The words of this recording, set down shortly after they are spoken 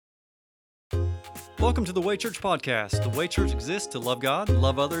Welcome to the Way Church Podcast. The Way Church exists to love God,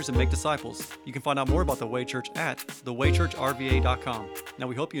 love others, and make disciples. You can find out more about the Way Church at thewaychurchrva.com. Now,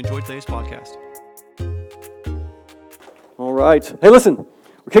 we hope you enjoyed today's podcast. All right. Hey, listen,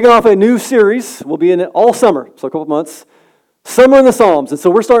 we're kicking off a new series. We'll be in it all summer, so a couple months. Summer in the Psalms. And so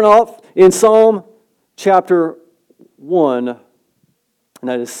we're starting off in Psalm chapter 1, and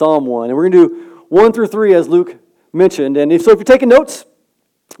that is Psalm 1. And we're going to do 1 through 3, as Luke mentioned. And if you're taking notes,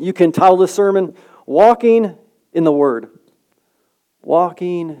 you can title this sermon, Walking in the Word.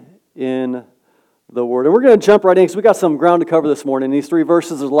 Walking in the Word. And we're going to jump right in because we got some ground to cover this morning. These 3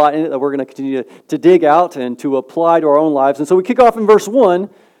 verses, there's a lot in it that we're going to continue to dig out and to apply to our own lives. And so we kick off in verse 1,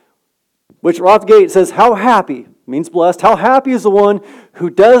 which right off the gate says, how happy, means blessed, how happy is the one who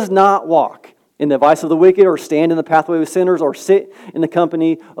does not walk in the advice of the wicked, or stand in the pathway of sinners, or sit in the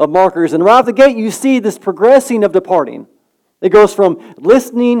company of mockers. And right off the gate, you see this progressing of departing. It goes from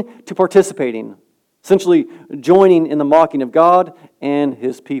listening to participating, essentially joining in the mocking of God and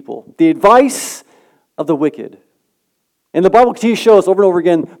His people. The advice of the wicked. And the Bible continues to show us over and over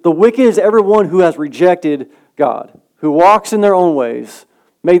again, the wicked is everyone who has rejected God, who walks in their own ways,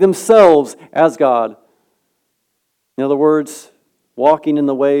 made themselves as God. In other words, walking in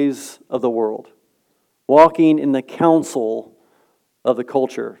the ways of the world, walking in the counsel of the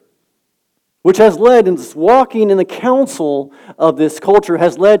culture, which has led, in this walking in the counsel of this culture,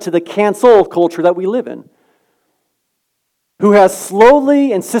 has led to the cancel culture that we live in, who has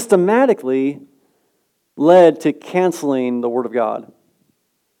slowly and systematically led to canceling the Word of God.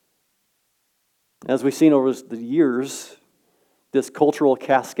 As we've seen over the years, this cultural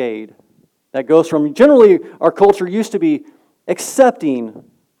cascade that goes from, generally, our culture used to be accepting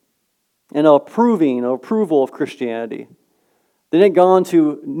and approval of Christianity. Then it gone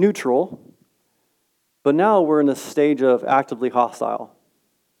to neutral. But now we're in a stage of actively hostile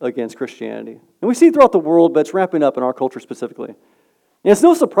against Christianity. And we see it throughout the world, but it's ramping up in our culture specifically. And it's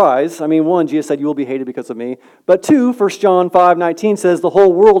no surprise. I mean, 1, Jesus said, you will be hated because of me. But 2, 1 John 5:19 says, the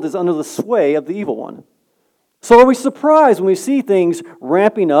whole world is under the sway of the evil one. So are we surprised when we see things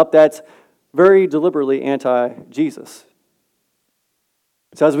ramping up that's very deliberately anti-Jesus?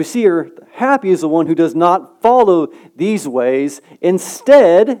 So as we see here, happy is the one who does not follow these ways.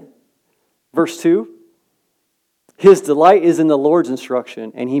 Instead, verse 2, his delight is in the Lord's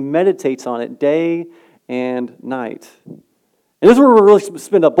instruction, and he meditates on it day and night. And this is where we're really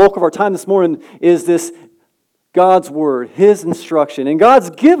spend a bulk of our time this morning, is this God's Word, His instruction. And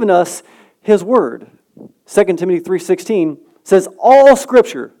God's given us His Word. 2 Timothy 3:16 says, all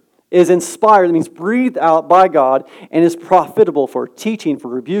Scripture is inspired, that means breathed out by God, and is profitable for teaching, for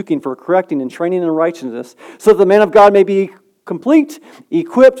rebuking, for correcting, and training in righteousness, so that the man of God may be complete,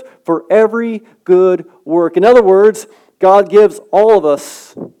 equipped for every good work. In other words, God gives all of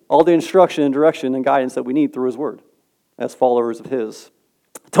us all the instruction and direction and guidance that we need through His Word as followers of His.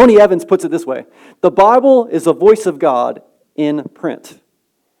 Tony Evans puts it this way, the Bible is the voice of God in print.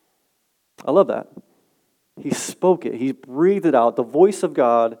 I love that. He spoke it. He breathed it out, the voice of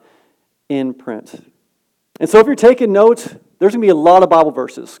God in print. And so if you're taking notes, there's going to be a lot of Bible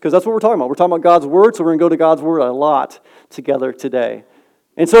verses, because that's what we're talking about. We're talking about God's Word, so we're going to go to God's Word a lot together today.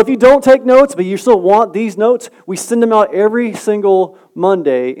 And so if you don't take notes, but you still want these notes, we send them out every single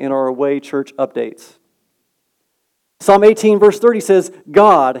Monday in our Way Church updates. Psalm 18 verse 30 says,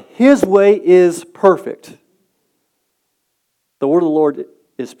 God, His way is perfect. The word of the Lord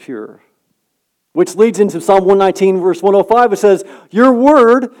is pure. Which leads into Psalm 119, verse 105. It says, your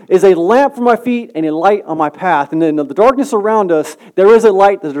word is a lamp for my feet and a light on my path. And in the darkness around us, there is a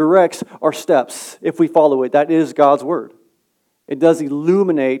light that directs our steps if we follow it. That is God's word. It does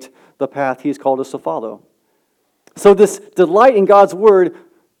illuminate the path He has called us to follow. So this delight in God's word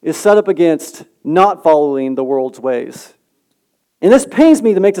is set up against not following the world's ways. And this pains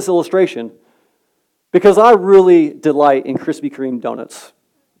me to make this illustration, because I really delight in Krispy Kreme donuts.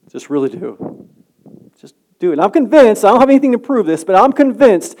 Just really do. And I'm convinced, I don't have anything to prove this, but I'm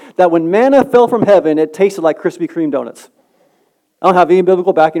convinced that when manna fell from heaven, it tasted like Krispy Kreme donuts. I don't have any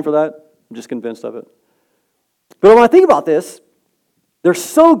biblical backing for that. I'm just convinced of it. But when I think about this, they're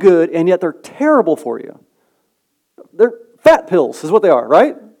so good, and yet they're terrible for you. They're fat pills is what they are,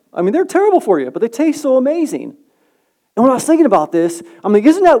 right? I mean, they're terrible for you, but they taste so amazing. And when I was thinking about this, I mean,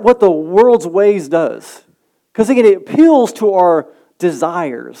 isn't that what the world's ways does? Because again, it appeals to our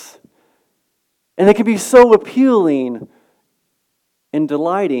desires. And it can be so appealing and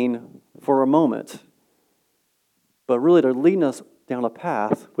delighting for a moment. But really, they're leading us down a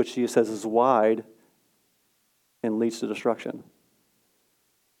path which Jesus says is wide and leads to destruction.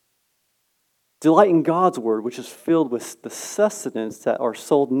 Delight in God's word, which is filled with the sustenance that our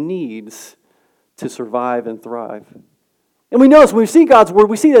soul needs to survive and thrive. And we notice when we see God's Word,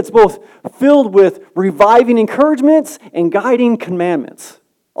 we see that it's both filled with reviving encouragements and guiding commandments,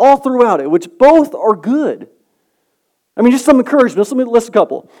 all throughout it, which both are good. I mean, just some encouragement. Let me list a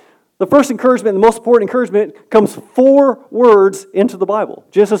couple. The first encouragement, the most important encouragement, comes 4 words into the Bible.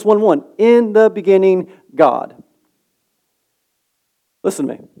 Genesis 1:1, in the beginning, God. Listen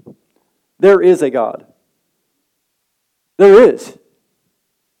to me. There is a God. There is.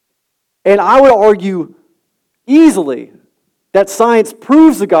 And I would argue easily that science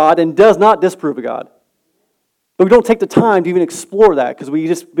proves a God and does not disprove a God. But we don't take the time to even explore that because we've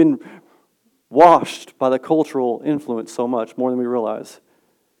just been washed by the cultural influence so much, more than we realize.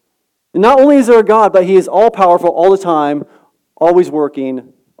 And not only is there a God, but He is all-powerful all the time, always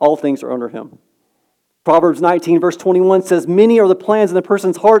working, all things are under Him. Proverbs 19, verse 21 says, many are the plans in the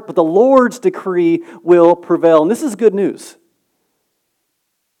person's heart, but the Lord's decree will prevail. And this is good news.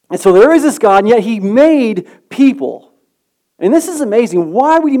 And so there is this God, and yet He made people. And this is amazing.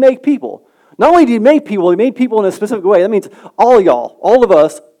 Why would He make people? Not only did He make people in a specific way. That means all of y'all, all of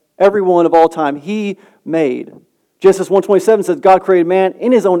us, everyone of all time, He made. Genesis 1:27 says God created man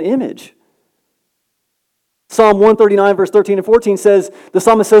in His own image. Psalm 139, verse 13 and 14 says, the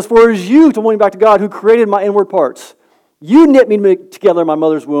psalmist says, for it is you, to pointing back to God, who created my inward parts. You knit me together in my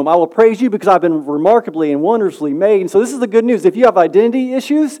mother's womb. I will praise you because I've been remarkably and wondrously made. And so this is the good news. If you have identity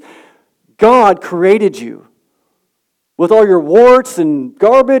issues, God created you. With all your warts and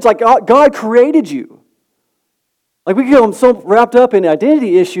garbage, like God created you. Like we get so wrapped up in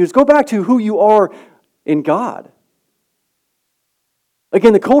identity issues, go back to who you are in God.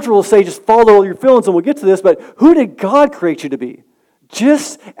 Again, the culture will say just follow your feelings, and we'll get to this, but who did God create you to be?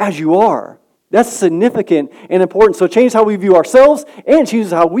 Just as you are. That's significant and important. So it changes how we view ourselves and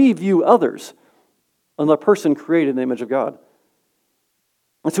changes how we view others. Another person created in the image of God.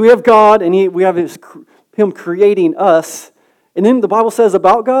 And so we have God, and we have Him creating us. And then the Bible says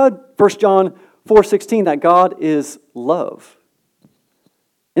about God, 1 John 4:16, that God is love.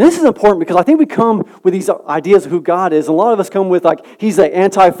 And this is important because I think we come with these ideas of who God is, and a lot of us come with like He's the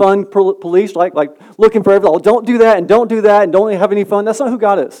anti-fun police, like looking for everything. Oh, don't do that, and don't do that, and don't have any fun. That's not who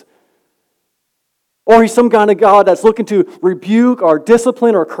God is. Or He's some kind of God that's looking to rebuke or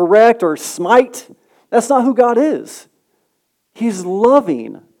discipline or correct or smite. That's not who God is. He's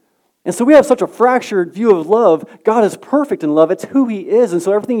loving. And so we have such a fractured view of love. God is perfect in love. It's who He is. And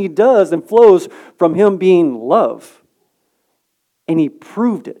so everything He does then flows from Him being love. And He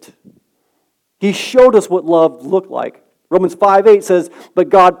proved it. He showed us what love looked like. Romans 5:8 says, but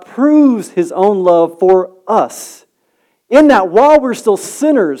God proves His own love for us, in that while we're still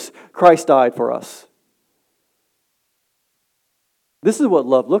sinners, Christ died for us. This is what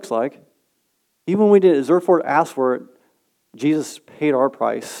love looks like. Even when we didn't deserve for it, ask for it, Jesus paid our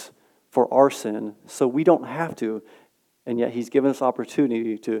price for our sin, so we don't have to. And yet He's given us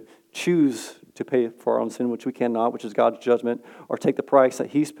opportunity to choose to pay for our own sin, which we cannot, which is God's judgment, or take the price that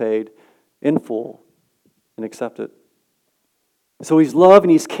He's paid in full and accept it. So He's love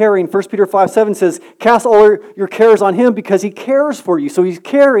and He's caring. 1 Peter 5:7 says, cast all your cares on Him because He cares for you. So He's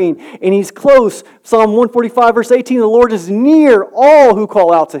caring and He's close. Psalm 145 verse 18, the Lord is near all who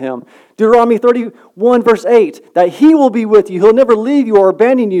call out to Him. Deuteronomy 31 verse 8, that He will be with you. He'll never leave you or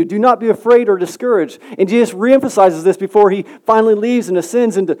abandon you. Do not be afraid or discouraged. And Jesus reemphasizes this before He finally leaves and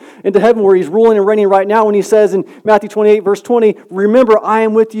ascends into heaven where He's ruling and reigning right now when He says in Matthew 28 verse 20, remember I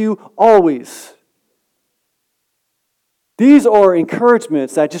am with you always. These are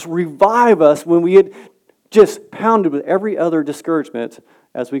encouragements that just revive us when we get just pounded with every other discouragement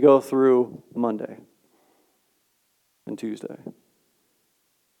as we go through Monday and Tuesday.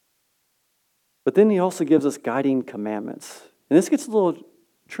 But then He also gives us guiding commandments. And this gets a little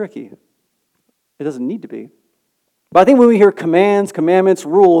tricky. It doesn't need to be. But I think when we hear commands, commandments,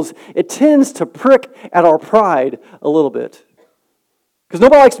 rules, it tends to prick at our pride a little bit. Because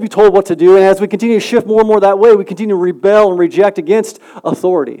nobody likes to be told what to do, and as we continue to shift more and more that way, we continue to rebel and reject against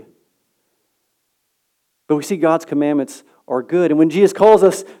authority. But we see God's commandments are good. And when Jesus calls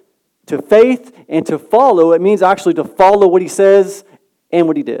us to faith and to follow, it means actually to follow what He says and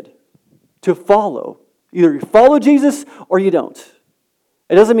what He did. To follow. Either you follow Jesus or you don't.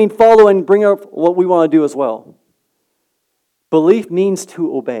 It doesn't mean follow and bring up what we want to do as well. Belief means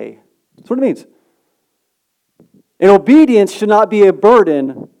to obey. That's what it means. And obedience should not be a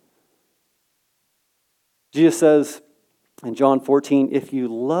burden. Jesus says in John 14, if you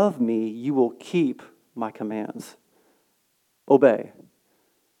love me, you will keep my commands. Obey.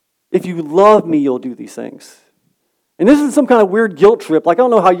 If you love me, you'll do these things. And this isn't some kind of weird guilt trip. Like, I don't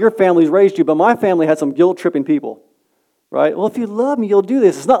know how your family's raised you, but my family had some guilt-tripping people. Right? Well, if you love me, you'll do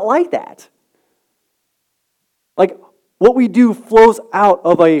this. It's not like that. Like, what we do flows out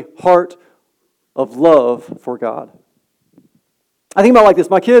of a heart of love for God. I think about it like this.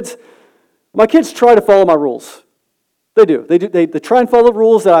 My kids try to follow my rules. They do. They try and follow the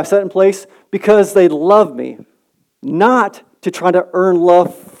rules that I set in place because they love me, not to try to earn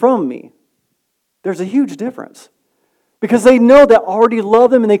love from me. There's a huge difference. Because they know that I already love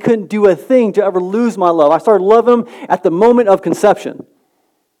them and they couldn't do a thing to ever lose my love. I started loving them at the moment of conception.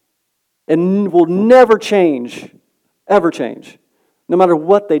 And will never change, ever change, no matter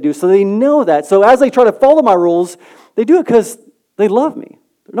what they do. So they know that. So as they try to follow my rules, they do it because they love me.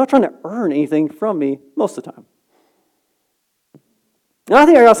 They're not trying to earn anything from me most of the time. And I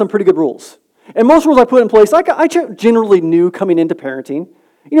think I got some pretty good rules. And most rules I put in place, I generally knew coming into parenting.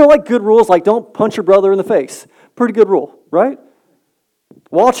 Like good rules, like don't punch your brother in the face. Pretty good rule, right?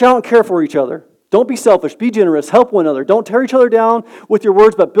 Watch out and care for each other. Don't be selfish. Be generous. Help one another. Don't tear each other down with your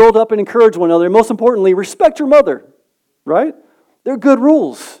words, but build up and encourage one another. And most importantly, respect your mother, right? They're good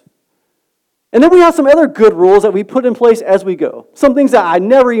rules. And then we have some other good rules that we put in place as we go. Some things that I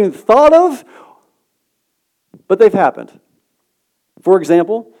never even thought of, but they've happened. For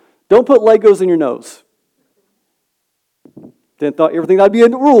example, don't put Legos in your nose. Didn't thought everything that'd be a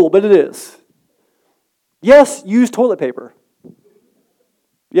rule, but it is. Yes, use toilet paper.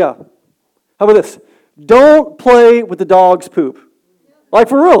 Yeah. How about this? Don't play with the dog's poop. Like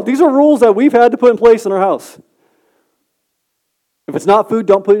for real, these are rules that we've had to put in place in our house. If it's not food,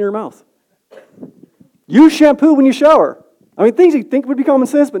 don't put it in your mouth. Use shampoo when you shower. I mean, things you think would be common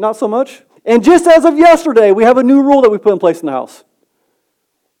sense, but not so much. And just as of yesterday, we have a new rule that we put in place in the house.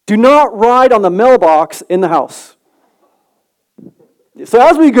 Do not ride on the mailbox in the house. So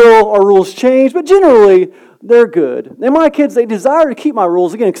as we go, our rules change, but generally, they're good. And my kids, they desire to keep my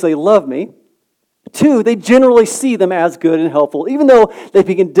rules, again, because they love me. 2, they generally see them as good and helpful, even though they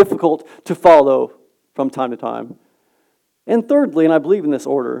begin difficult to follow from time to time. And thirdly, and I believe in this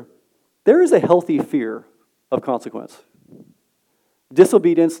order, there is a healthy fear of consequence.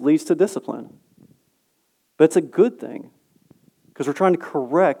 Disobedience leads to discipline. But it's a good thing, because we're trying to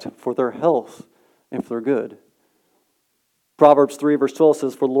correct for their health and for their good. Proverbs 3, verse 12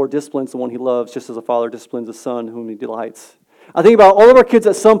 says, "For the Lord disciplines the one he loves, just as a father disciplines the son whom he delights." I think about all of our kids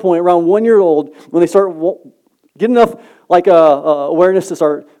at some point, around 1 year old, when they start getting enough awareness to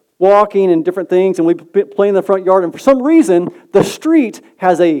start walking and different things, and we play in the front yard, and for some reason, the street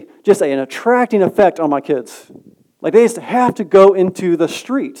has an attracting effect on my kids. Like they just have to go into the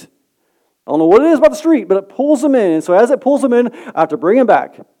street. I don't know what it is about the street, but it pulls them in. And so as it pulls them in, I have to bring them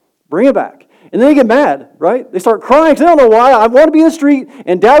back. And then they get mad, right? They start crying because they don't know why. I want to be in the street,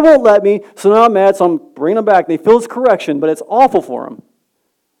 and Dad won't let me, so now I'm mad, so I'm bringing them back. They feel this correction, but it's awful for them.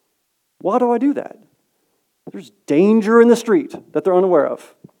 Why do I do that? There's danger in the street that they're unaware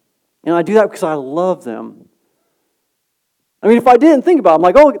of. And I do that because I love them. I mean, if I didn't think about it, I'm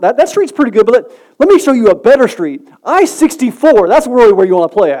like, oh, that street's pretty good, but let me show you a better street. I-64, that's really where you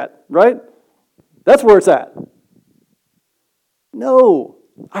want to play at, right? That's where it's at. No.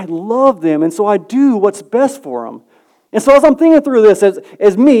 I love them, and so I do what's best for them. And so as I'm thinking through this,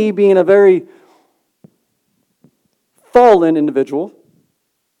 as me being a very fallen individual,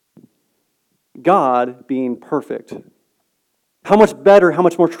 God being perfect, how much better, how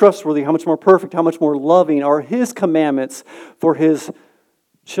much more trustworthy, how much more perfect, how much more loving are His commandments for His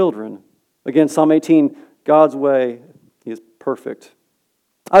children. Again, Psalm 18, God's way is perfect.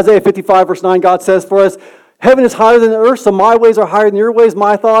 Isaiah 55, verse 9, God says for us, "Heaven is higher than the earth, so my ways are higher than your ways,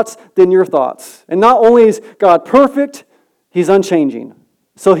 my thoughts than your thoughts." And not only is God perfect, He's unchanging.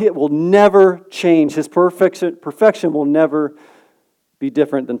 So it will never change. His perfection will never be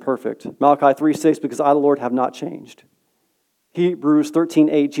different than perfect. Malachi 3:6, "Because I, the Lord, have not changed." Hebrews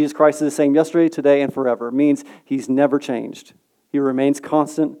 13:8, Jesus Christ is the same yesterday, today, and forever. It means He's never changed. He remains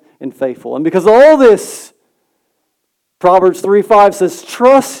constant and faithful. And because of all this, Proverbs 3:5 says,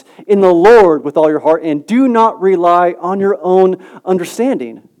 "Trust in the Lord with all your heart and do not rely on your own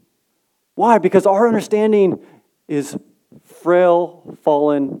understanding." Why? Because our understanding is frail,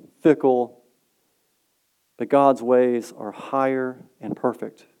 fallen, fickle, but God's ways are higher and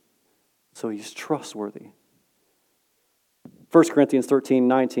perfect. So He's trustworthy. 1 Corinthians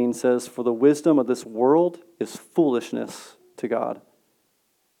 13:19 says, "For the wisdom of this world is foolishness to God."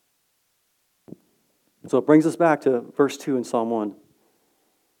 So it brings us back to verse 2 in Psalm 1.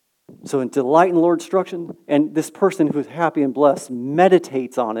 So in delight in the Lord's instruction, and this person who is happy and blessed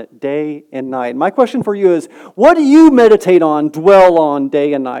meditates on it day and night. My question for you is, what do you meditate on, dwell on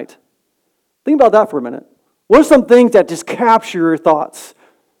day and night? Think about that for a minute. What are some things that just capture your thoughts?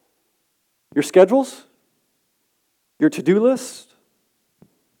 Your schedules? Your to-do list?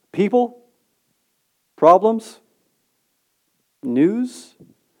 People? Problems? news,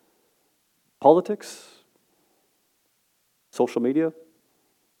 politics, social media,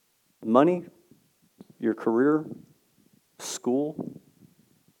 money, your career, school.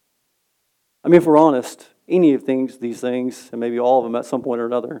 I mean, if we're honest, any of these things, and maybe all of them at some point or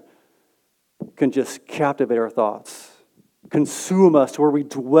another, can just captivate our thoughts, consume us to where we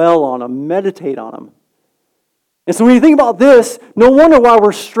dwell on them, meditate on them. And so when you think about this, no wonder why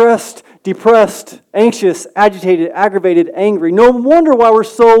we're stressed, depressed, anxious, agitated, aggravated, angry. No wonder why we're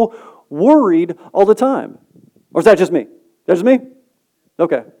so worried all the time. Or is that just me? Is that just me?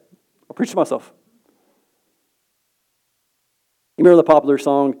 Okay. I'll preach to myself. You remember the popular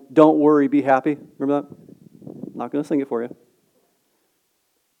song, Don't Worry, Be Happy? Remember that? I'm not going to sing it for you.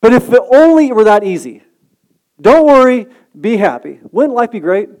 But if it only were that easy, don't worry, be happy. Wouldn't life be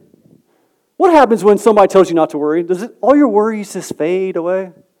great? What happens when somebody tells you not to worry? Does all your worries just fade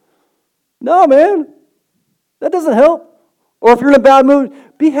away? No, man. That doesn't help. Or if you're in a bad mood,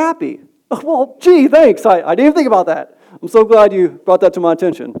 be happy. Oh, well, gee, thanks. I didn't even think about that. I'm so glad you brought that to my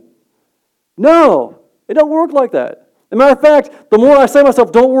attention. No, it don't work like that. As a matter of fact, the more I say to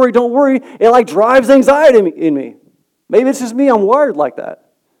myself, don't worry, it like drives anxiety in me. Maybe it's just me, I'm wired like that.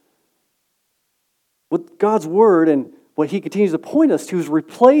 With God's Word and what He continues to point us to is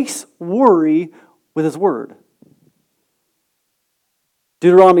replace worry with His Word.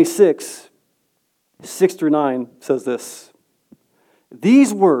 Deuteronomy 6:6-9 says this.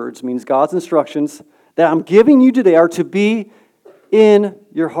 These words, means God's instructions, that I'm giving you today are to be in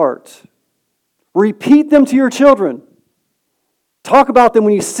your heart. Repeat them to your children. Talk about them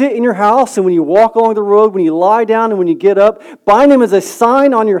when you sit in your house and when you walk along the road, when you lie down and when you get up. Bind them as a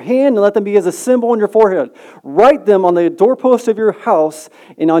sign on your hand and let them be as a symbol on your forehead. Write them on the doorpost of your house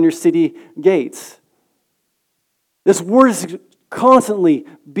and on your city gates. This word is constantly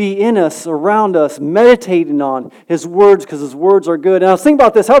be in us, around us, meditating on His words because His words are good. Now think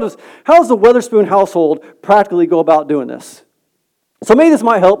about this. How does the Weatherspoon household practically go about doing this? So maybe this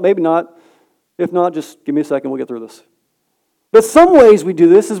might help, maybe not. If not, just give me a second, we'll get through this. But some ways we do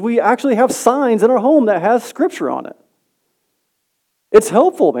this is we actually have signs in our home that has Scripture on it. It's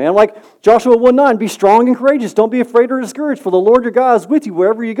helpful, man. Like Joshua 1:9, be strong and courageous. Don't be afraid or discouraged, for the Lord your God is with you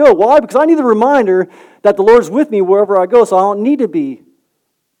wherever you go. Why? Because I need the reminder that the Lord's with me wherever I go, so I don't need to be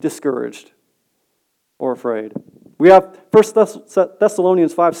discouraged or afraid. We have 1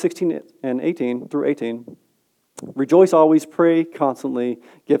 Thessalonians 5:16 and 18 through 18. Rejoice always, pray constantly,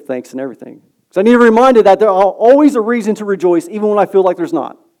 give thanks in everything. So I need to be reminded that there are always a reason to rejoice, even when I feel like there's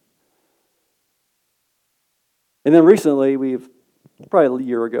not. And then recently, probably a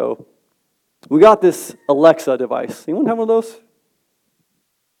year ago, we got this Alexa device. Anyone have one of those?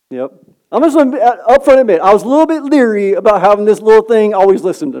 Yep. I'm just going to upfront admit, I was a little bit leery about having this little thing always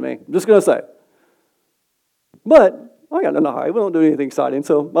listen to me. I'm just going to say. But I got no hurry. We don't do anything exciting,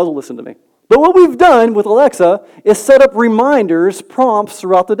 so might as well listen to me. But what we've done with Alexa is set up reminders, prompts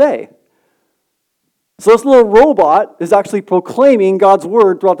throughout the day. So this little robot is actually proclaiming God's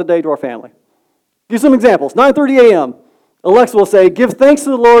Word throughout the day to our family. Give some examples. 9:30 a.m., Alexa will say, give thanks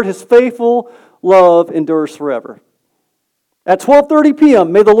to the Lord, His faithful love endures forever. At 12:30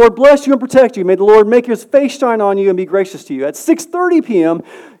 p.m., may the Lord bless you and protect you. May the Lord make His face shine on you and be gracious to you. At 6:30 p.m.,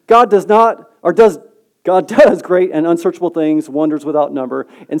 God does great and unsearchable things, wonders without number.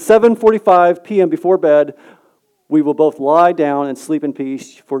 And 7:45 p.m. before bed, we will both lie down and sleep in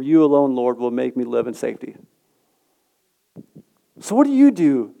peace, for you alone, Lord, will make me live in safety. So what do you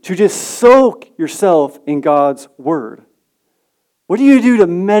do to just soak yourself in God's Word? What do you do to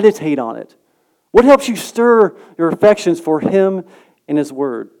meditate on it? What helps you stir your affections for Him and His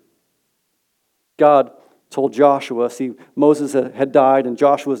Word? God told Joshua, Moses had died and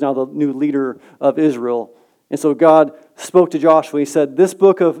Joshua is now the new leader of Israel. And so God spoke to Joshua. He said, this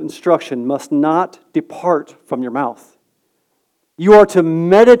book of instruction must not depart from your mouth. You are to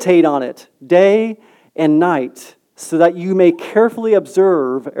meditate on it day and night so that you may carefully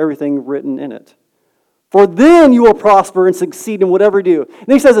observe everything written in it. For then you will prosper and succeed in whatever you do. And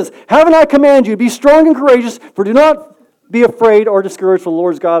he says this, haven't I commanded you, be strong and courageous, for do not be afraid or discouraged, for the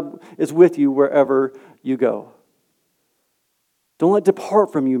Lord God is with you wherever you go. Don't let it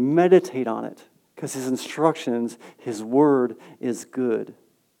depart from you. Meditate on it. Because His instructions, His Word is good.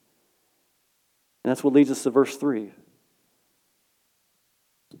 And that's what leads us to verse 3.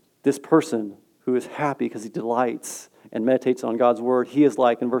 This person who is happy because he delights and meditates on God's Word, he is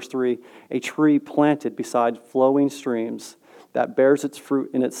like, in verse 3, a tree planted beside flowing streams that bears its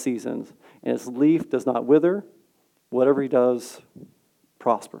fruit in its seasons, and its leaf does not wither. Whatever he does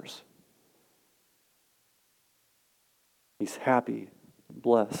prospers. He's happy,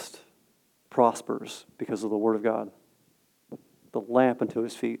 blessed, prospers because of the Word of God. the lamp unto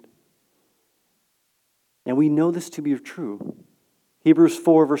his feet. And we know this to be true. Hebrews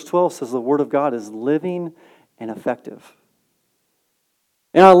 4, verse 12 says the Word of God is living and effective.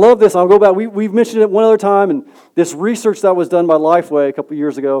 And I love this. I'll go back. We've mentioned it one other time, and this research that was done by Lifeway a couple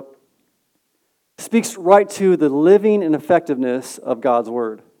years ago speaks right to the living and effectiveness of God's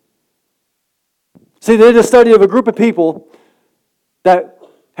Word. See, they did a study of a group of people that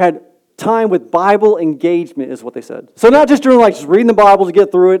had time with Bible engagement, is what they said. So not just doing just reading the Bible to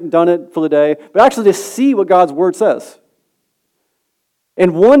get through it and done it for the day, but actually to see what God's Word says.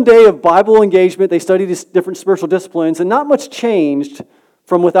 In one day of Bible engagement, they studied these different spiritual disciplines, and not much changed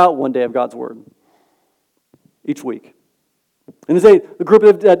from without one day of God's Word each week. And the group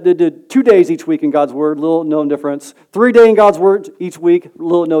that did 2 days each week in God's Word, little no difference. 3 days in God's Word each week,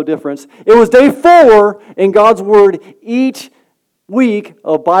 little no difference. It was day 4 in God's Word each week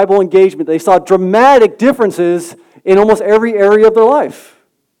of Bible engagement. They saw dramatic differences in almost every area of their life.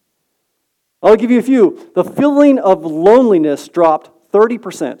 I'll give you a few. The feeling of loneliness dropped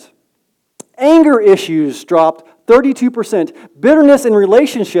 30%. Anger issues dropped 32%. Bitterness in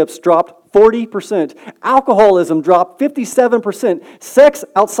relationships dropped 40%. Alcoholism dropped 57%. Sex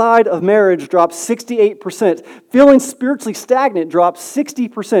outside of marriage dropped 68%. Feeling spiritually stagnant dropped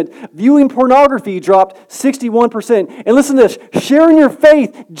 60%. Viewing pornography dropped 61%. And listen to this, sharing your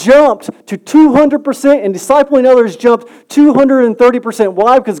faith jumped to 200%, and discipling others jumped 230%.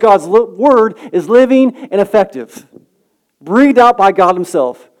 Why? Because God's Word is living and effective. Breathed out by God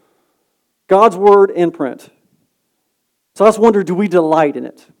Himself. God's Word in print. So I just wonder, do we delight in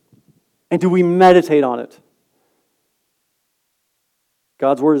it? And do we meditate on it?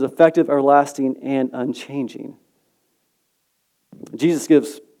 God's Word is effective, everlasting, and unchanging. Jesus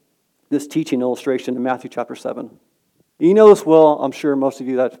gives this teaching illustration in Matthew chapter 7. You know this well, I'm sure most of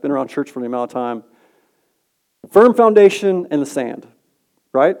you that's been around church for the amount of time. Firm foundation and the sand,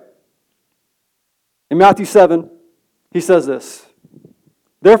 right? In Matthew 7, he says this,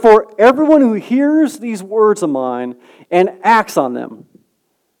 "Therefore, everyone who hears these words of mine and acts on them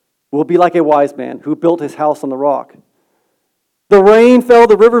will be like a wise man who built his house on the rock. The rain fell,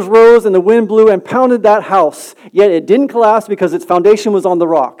 the rivers rose, and the wind blew and pounded that house, yet it didn't collapse because its foundation was on the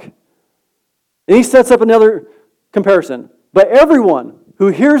rock." And he sets up another comparison. "But everyone who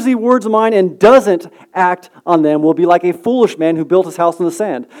hears the words of mine and doesn't act on them will be like a foolish man who built his house on the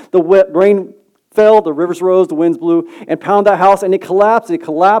sand. The rain fell, the rivers rose, the winds blew, and pounded that house, and it collapsed. It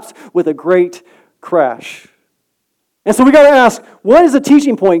collapsed with a great crash." And so we got to ask, what is the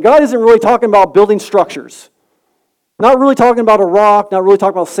teaching point? God isn't really talking about building structures. Not really talking about a rock, not really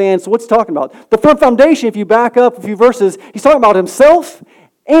talking about sand. So what's he talking about? The firm foundation, if you back up a few verses, he's talking about himself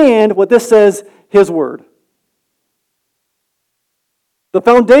and what this says, his word. The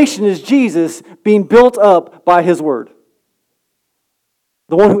foundation is Jesus being built up by his word.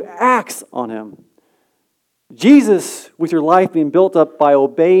 The one who acts on him. Jesus, with your life being built up by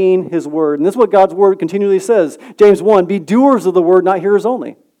obeying his word. And this is what God's word continually says. James 1, be doers of the word, not hearers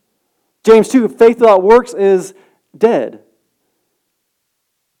only. James 2, faith without works is dead.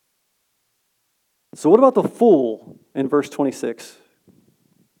 So what about the fool in verse 26?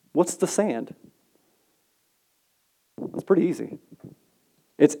 What's the sand? It's pretty easy.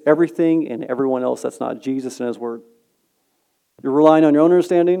 It's everything and everyone else that's not Jesus and his word. You're relying on your own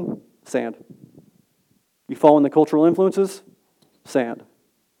understanding? Sand. You fall in the cultural influences? Sand.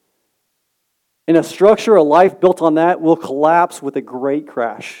 In a structure, a life built on that will collapse with a great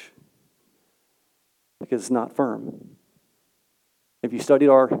crash because it's not firm. If you studied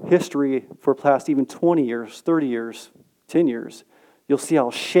our history for the past even 20 years, 30 years, 10 years, you'll see how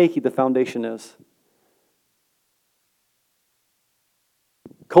shaky the foundation is.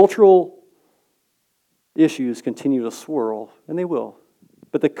 Cultural issues continue to swirl, and they will.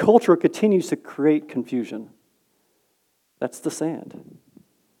 But the culture continues to create confusion. That's the sand.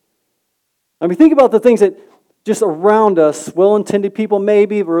 I mean, think about the things that just around us, well-intended people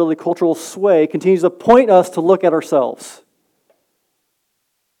maybe, but really cultural sway continues to point us to look at ourselves.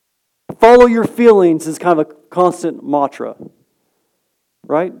 Follow your feelings is kind of a constant mantra,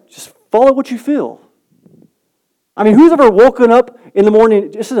 right? Just follow what you feel. I mean, who's ever woken up in the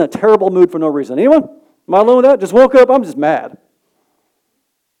morning just in a terrible mood for no reason? Anyone? Am I alone with that? Just woke up, I'm just mad.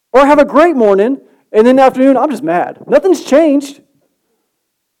 Or have a great morning, and then in the afternoon, I'm just mad. Nothing's changed.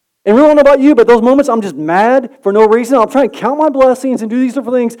 And we don't know about you, but those moments I'm just mad for no reason. I'll try and count my blessings and do these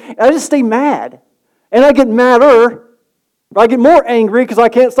different things, and I just stay mad. And I get madder, or I get more angry because I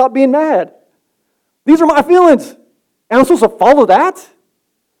can't stop being mad. These are my feelings. And I'm supposed to follow that?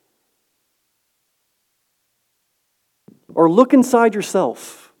 Or look inside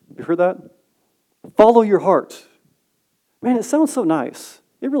yourself. You heard that? Follow your heart. Man, it sounds so nice.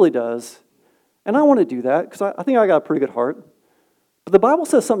 It really does. And I want to do that because I think I got a pretty good heart. But the Bible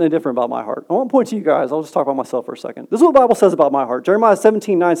says something different about my heart. I won't point to you guys. I'll just talk about myself for a second. This is what the Bible says about my heart. Jeremiah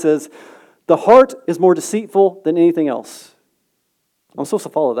 17:9 says, the heart is more deceitful than anything else. I'm supposed to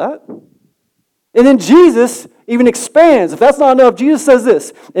follow that? And then Jesus even expands. If that's not enough, Jesus says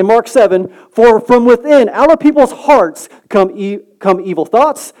this in Mark 7, for from within, out of people's hearts, come evil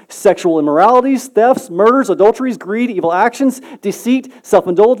thoughts, sexual immoralities, thefts, murders, adulteries, greed, evil actions, deceit,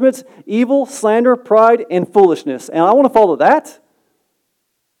 self-indulgence, evil, slander, pride, and foolishness. And I want to follow that.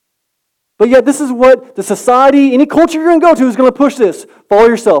 But yet this is what the society, any culture you're going to go to is going to push this. Follow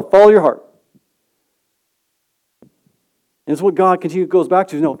yourself, follow your heart. And it's what God goes back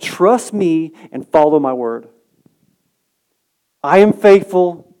to. No, trust me and follow my word. I am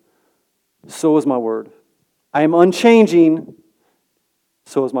faithful, so is my word. I am unchanging,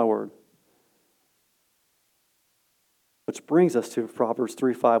 so is my word. Which brings us to Proverbs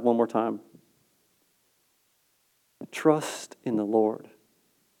 3:5 one more time. Trust in the Lord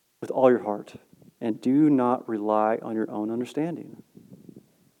with all your heart, and do not rely on your own understanding.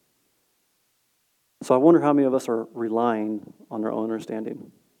 So I wonder how many of us are relying on our own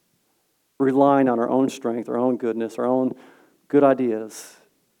understanding, relying on our own strength, our own goodness, our own good ideas.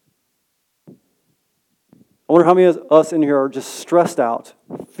 I wonder how many of us in here are just stressed out,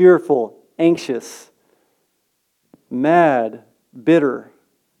 fearful, anxious, mad, bitter.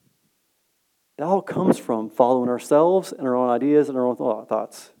 That all comes from following ourselves and our own ideas and our own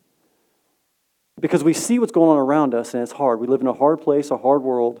thoughts. Because we see what's going on around us and it's hard. We live in a hard place, a hard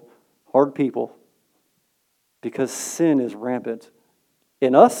world, hard people. Because sin is rampant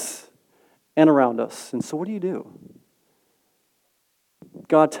in us and around us. And so what do?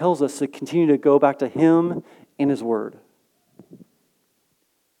 God tells us to continue to go back to Him and His Word.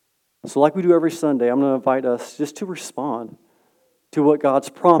 So like we do every Sunday, I'm going to invite us just to respond to what God's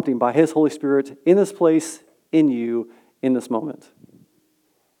prompting by His Holy Spirit in this place, in you, in this moment.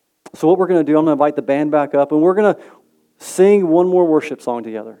 So what we're going to do, I'm going to invite the band back up, and we're going to sing one more worship song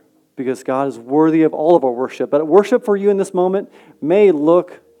together. Because God is worthy of all of our worship. But worship for you in this moment may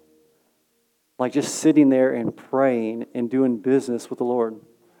look like just sitting there and praying and doing business with the Lord.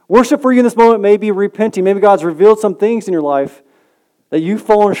 Worship for you in this moment may be repenting. Maybe God's revealed some things in your life that you've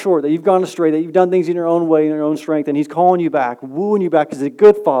fallen short, that you've gone astray, that you've done things in your own way, in your own strength, and He's calling you back, wooing you back, because He's a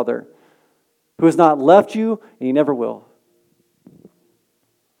good Father who has not left you, and He never will.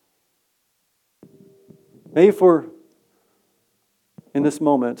 Maybe in this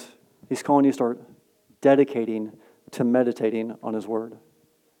moment, He's calling you to start dedicating to meditating on His Word.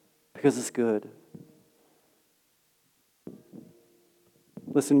 Because it's good.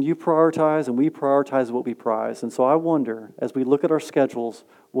 Listen, you prioritize and we prioritize what we prize. And so I wonder, as we look at our schedules,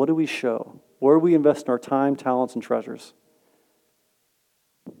 what do we show? Where do we invest in our time, talents, and treasures?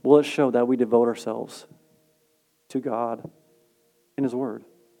 Will it show that we devote ourselves to God and His Word?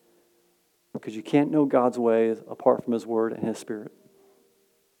 Because you can't know God's ways apart from His Word and His Spirit.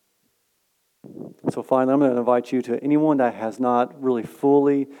 So finally, I'm going to invite you to anyone that has not really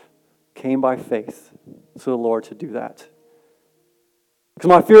fully came by faith to the Lord to do that. Because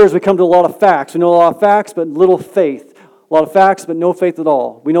my fear is we come to a lot of facts. We know a lot of facts, but little faith. A lot of facts, but no faith at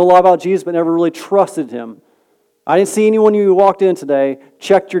all. We know a lot about Jesus, but never really trusted Him. I didn't see anyone who walked in today,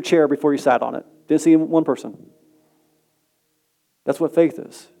 checked your chair before you sat on it. Didn't see one person. That's what faith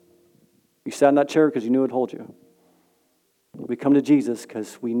is. You sat in that chair because you knew it would hold you. We come to Jesus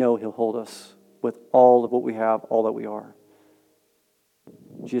because we know He'll hold us with all of what we have, all that we are.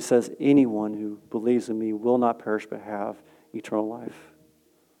 Jesus says, anyone who believes in me will not perish but have eternal life.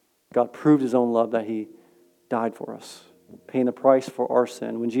 God proved His own love that He died for us, paying the price for our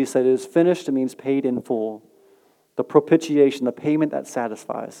sin. When Jesus said it is finished, it means paid in full. The propitiation, the payment that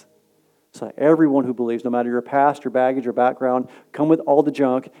satisfies. So that everyone who believes, no matter your past, your baggage, your background, come with all the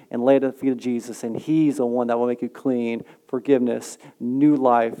junk and lay it at the feet of Jesus, and He's the one that will make you clean, forgiveness, new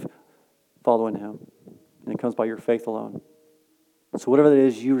life, following Him. And it comes by your faith alone. So whatever that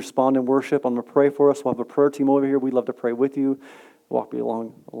is, you respond in worship. I'm going to pray for us. We'll have a prayer team over here. We'd love to pray with you, walk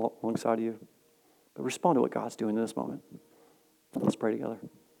alongside of you. But respond to what God's doing in this moment. Let's pray together.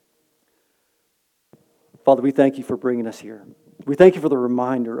 Father, we thank You for bringing us here. We thank You for the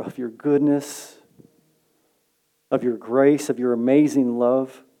reminder of Your goodness, of Your grace, of Your amazing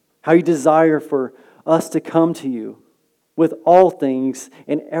love, how You desire for us to come to You with all things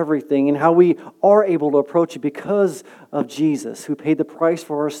and everything, and how we are able to approach You because of Jesus, who paid the price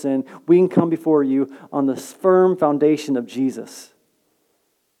for our sin. We can come before You on this firm foundation of Jesus,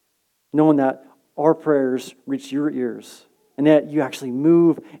 knowing that our prayers reach Your ears, and that You actually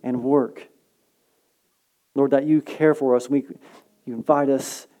move and work. Lord, that you care for us. You invite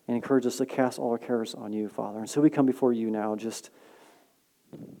us and encourage us to cast all our cares on you, Father. And so we come before you now just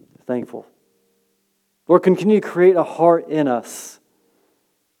thankful. Lord, continue to create a heart in us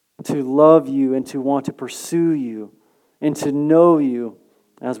to love you and to want to pursue you and to know you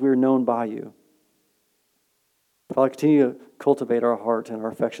as we are known by you. Father, continue to cultivate our heart and our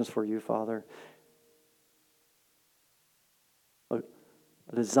affections for you, Father.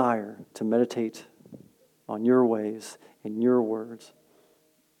 A desire to meditate on your ways and your words,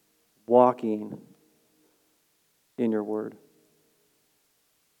 walking in your word.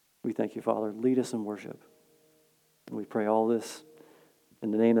 We thank you, Father. Lead us in worship. And we pray all this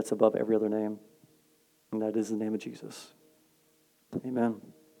in the name that's above every other name, and that is the name of Jesus. Amen.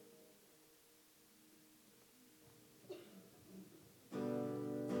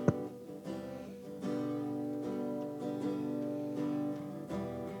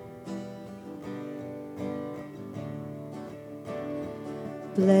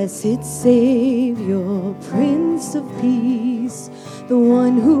 Blessed Savior, Prince of Peace, the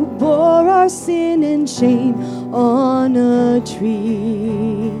one who bore our sin and shame on a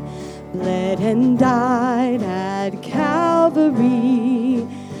tree, bled and died at Calvary.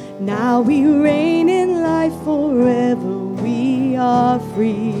 Now we reign in life forever, we are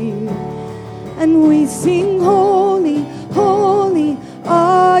free. And we sing, holy, holy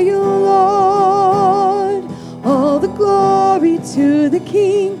are you, Lord. All the glory to the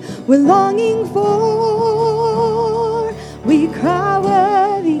King we're longing for. We cry,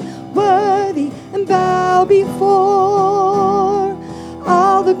 worthy, worthy, and bow before.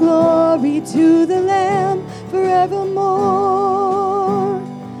 All the glory to the Lamb forevermore.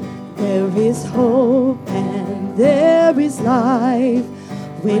 There is hope and there is life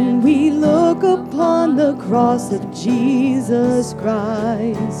when we look upon the cross of Jesus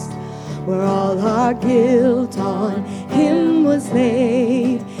Christ, where all our guilt on him was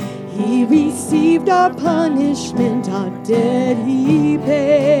laid. He received our punishment, our debt he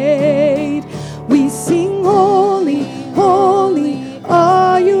paid. We sing, holy, holy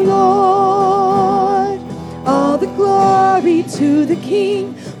are you, Lord. All the glory to the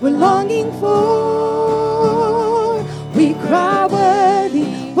King we're longing for. We cry, worthy,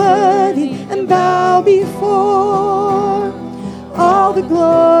 worthy, and bow before. All the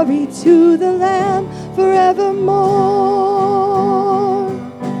glory to the Lamb forevermore.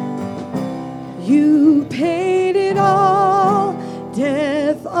 You paid it all,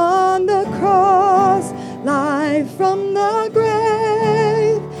 death on the cross, life from the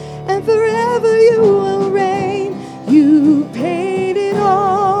grave, and forever you will reign. You paid it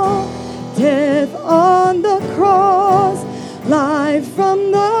all, death on the cross, life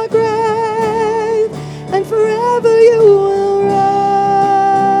from the grave, and forever you will reign.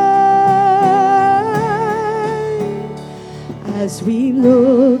 As we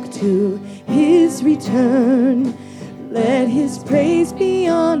look to his return, let his praise be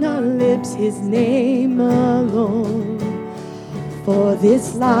on our lips, his name alone. For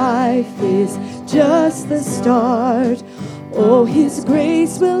this life is just the start. Oh, his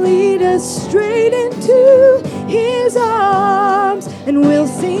grace will lead us straight into his arms, and we'll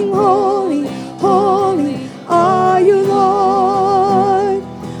sing, holy, holy are you, Lord.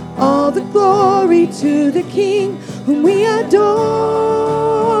 All the glory to the King whom we adore.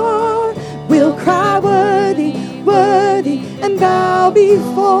 We'll cry, worthy, worthy, and bow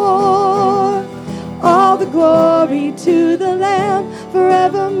before. All the glory to the Lamb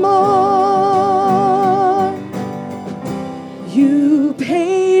forevermore. You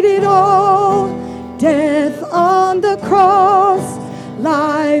paid it all, death on the cross,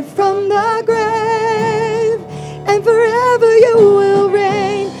 life from the grave, and forever you will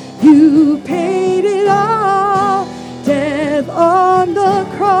reign. You paid it all, death on the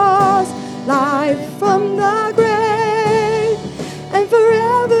cross, life from the grave, and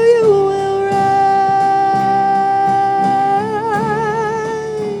forever you will reign.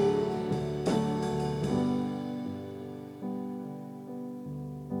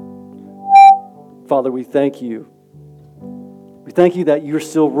 Father, we thank you. We thank you that you're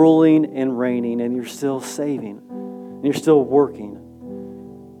still ruling and reigning, and you're still saving, and you're still working.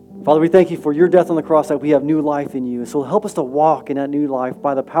 Father, we thank you for your death on the cross, that we have new life in you. So help us to walk in that new life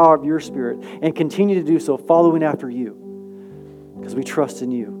by the power of your Spirit and continue to do so, following after you, because we trust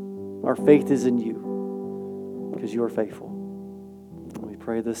in you. Our faith is in you, because you are faithful. And we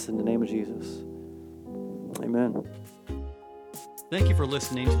pray this in the name of Jesus. Amen. Thank you for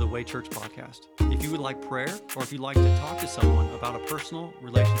listening to the Way Church podcast. If you would like prayer, or if you'd like to talk to someone about a personal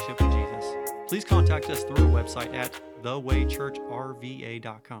relationship with Jesus, please contact us through our website at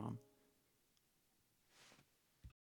thewaychurchrva.com.